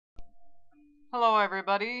Hello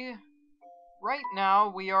everybody! Right now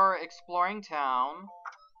we are exploring town,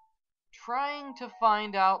 trying to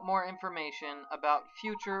find out more information about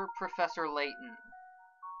future Professor Layton.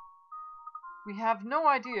 We have no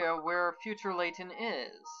idea where future Layton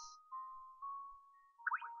is.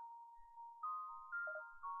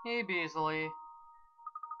 Hey Beasley.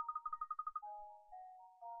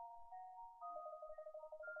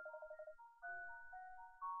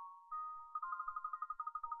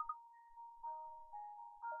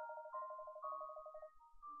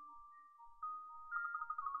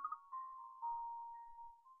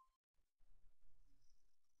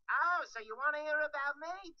 Oh, so you want to hear about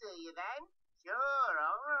me, do you then? Sure,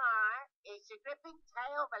 alright. It's a gripping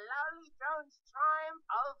tale of a lowly drone's triumph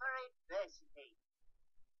over adversity.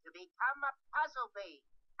 To become a puzzle bee.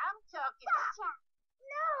 I'm talking... Gotcha!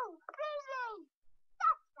 No! Beasley!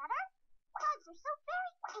 That's better. Bugs are so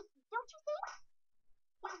very icky, don't you think?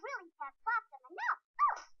 You really can't slap them enough.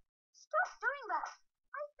 Oh, stop doing that.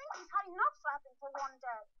 I think he's had enough slapping for one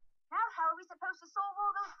day. Now how are we supposed to solve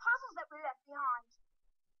all those puzzles that we left behind?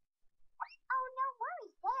 Oh, no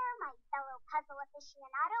worries there, my fellow puzzle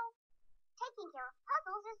aficionado. Taking care of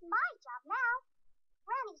puzzles is my job now.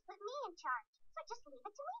 Granny's put me in charge, so just leave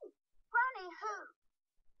it to me. Granny who?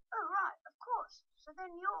 Oh, right, of course. So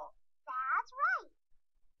then you're... That's right.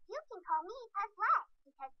 You can call me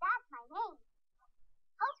Puzzlette, because that's my name.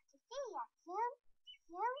 Hope to see ya soon,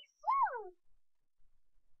 soon, soon.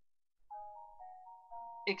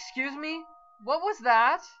 Excuse me? What was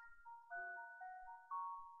that?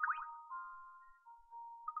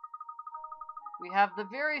 We have the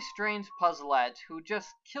very strange Puzzlette who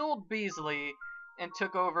just killed Beasley and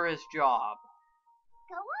took over his job.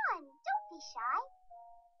 Go on, don't be shy.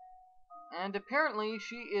 And apparently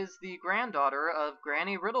she is the granddaughter of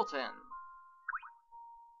Granny Riddleton.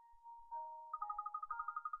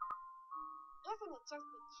 Isn't it just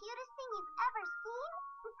the cutest thing you've ever seen?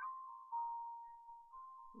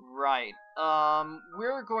 Right.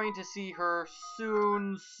 We're going to see her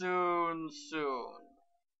soon.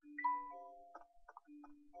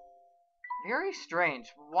 Very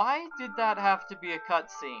strange. Why did that have to be a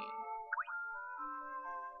cutscene?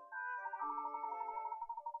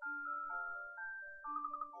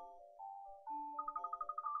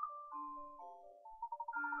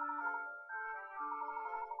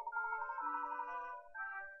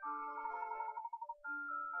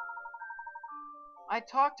 I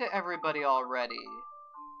talked to everybody already.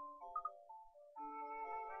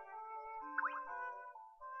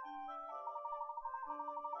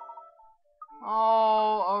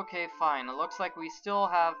 Oh, okay, fine. It looks like we still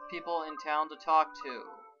have people in town to talk to.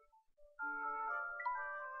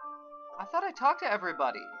 I thought I talked to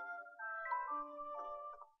everybody.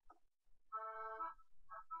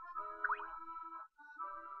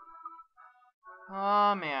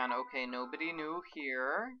 Oh man, okay, nobody new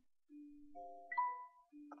here.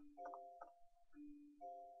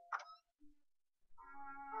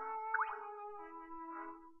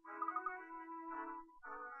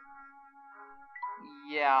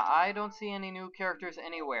 Yeah, I don't see any new characters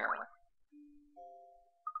anywhere.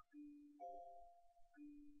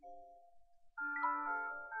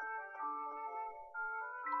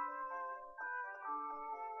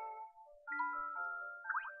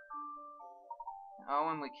 Oh,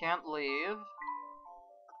 and we can't leave.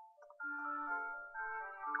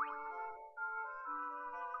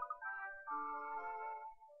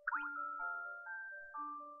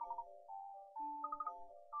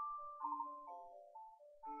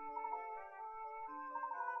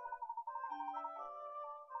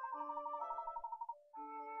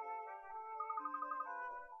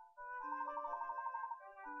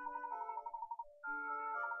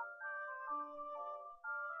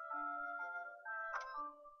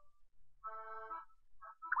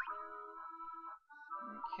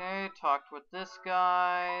 Okay, talked with this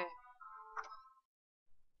guy.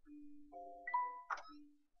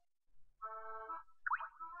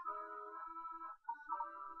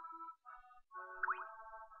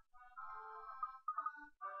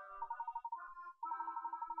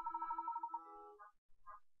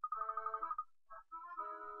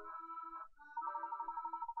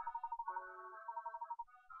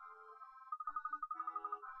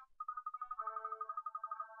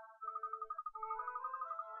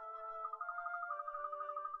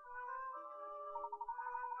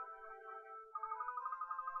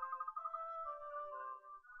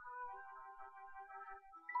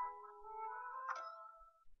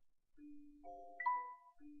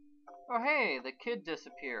 Oh hey, the kid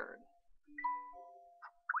disappeared.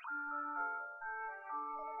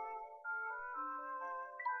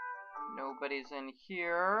 Nobody's in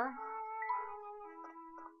here.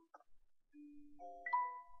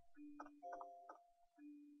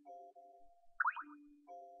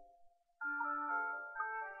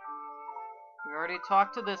 already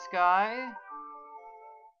talked to this guy.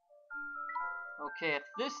 Okay, if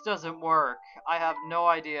this doesn't work, I have no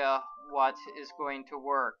idea what is going to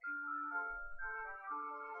work.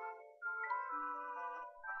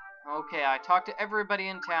 Okay, I talked to everybody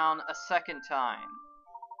in town a second time.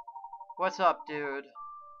 What's up, dude?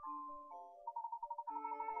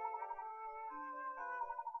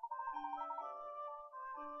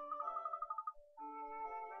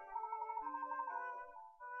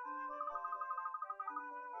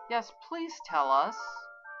 Yes, please tell us.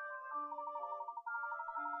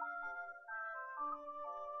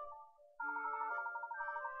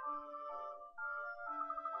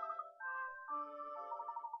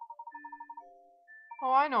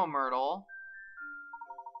 Oh, I know Myrtle.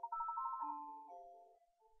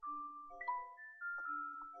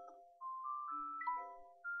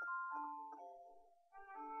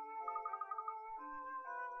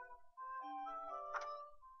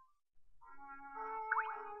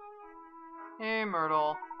 Hey,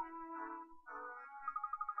 Myrtle.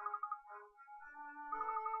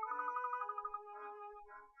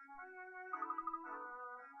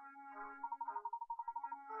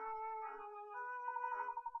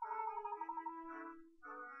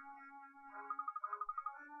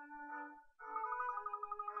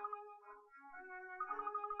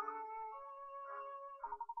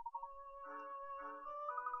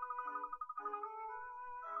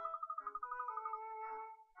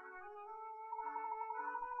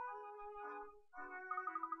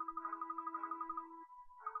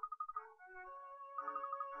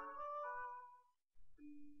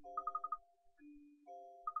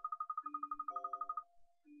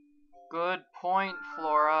 Good point,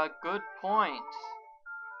 Flora. Good point.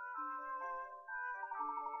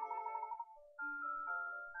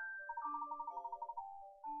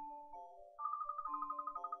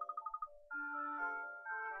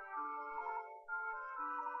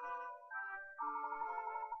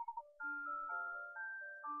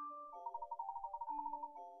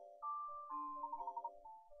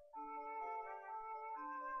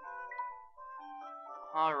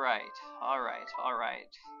 Alright.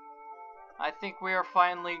 I think we are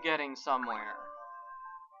finally getting somewhere.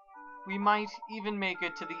 We might even make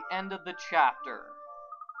it to the end of the chapter.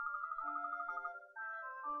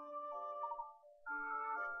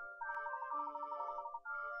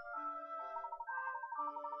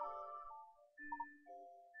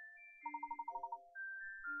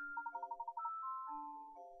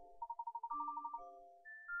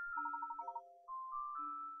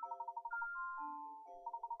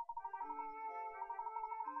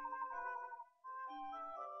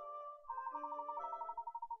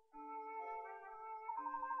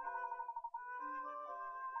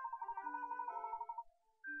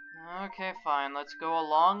 Okay, fine. Let's go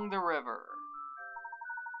along the river.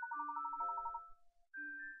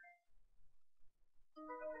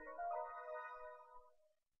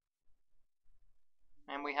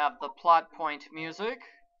 And we have the plot point music.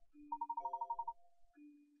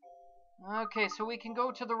 Okay, so we can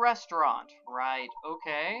go to the restaurant. Right,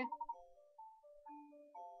 okay.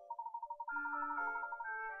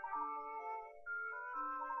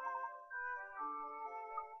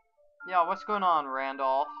 Yeah, what's going on,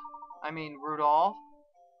 Rudolph?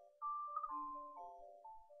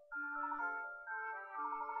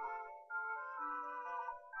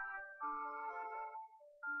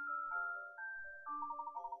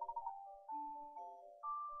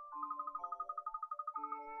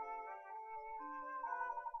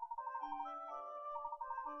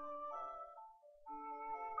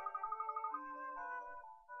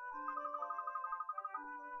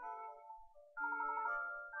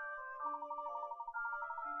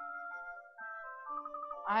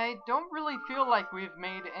 I don't really feel like we've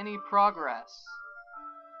made any progress.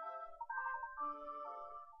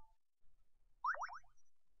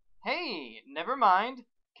 Hey, never mind.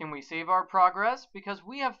 Can we save our progress? Because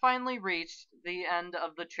we have finally reached the end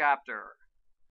of the chapter.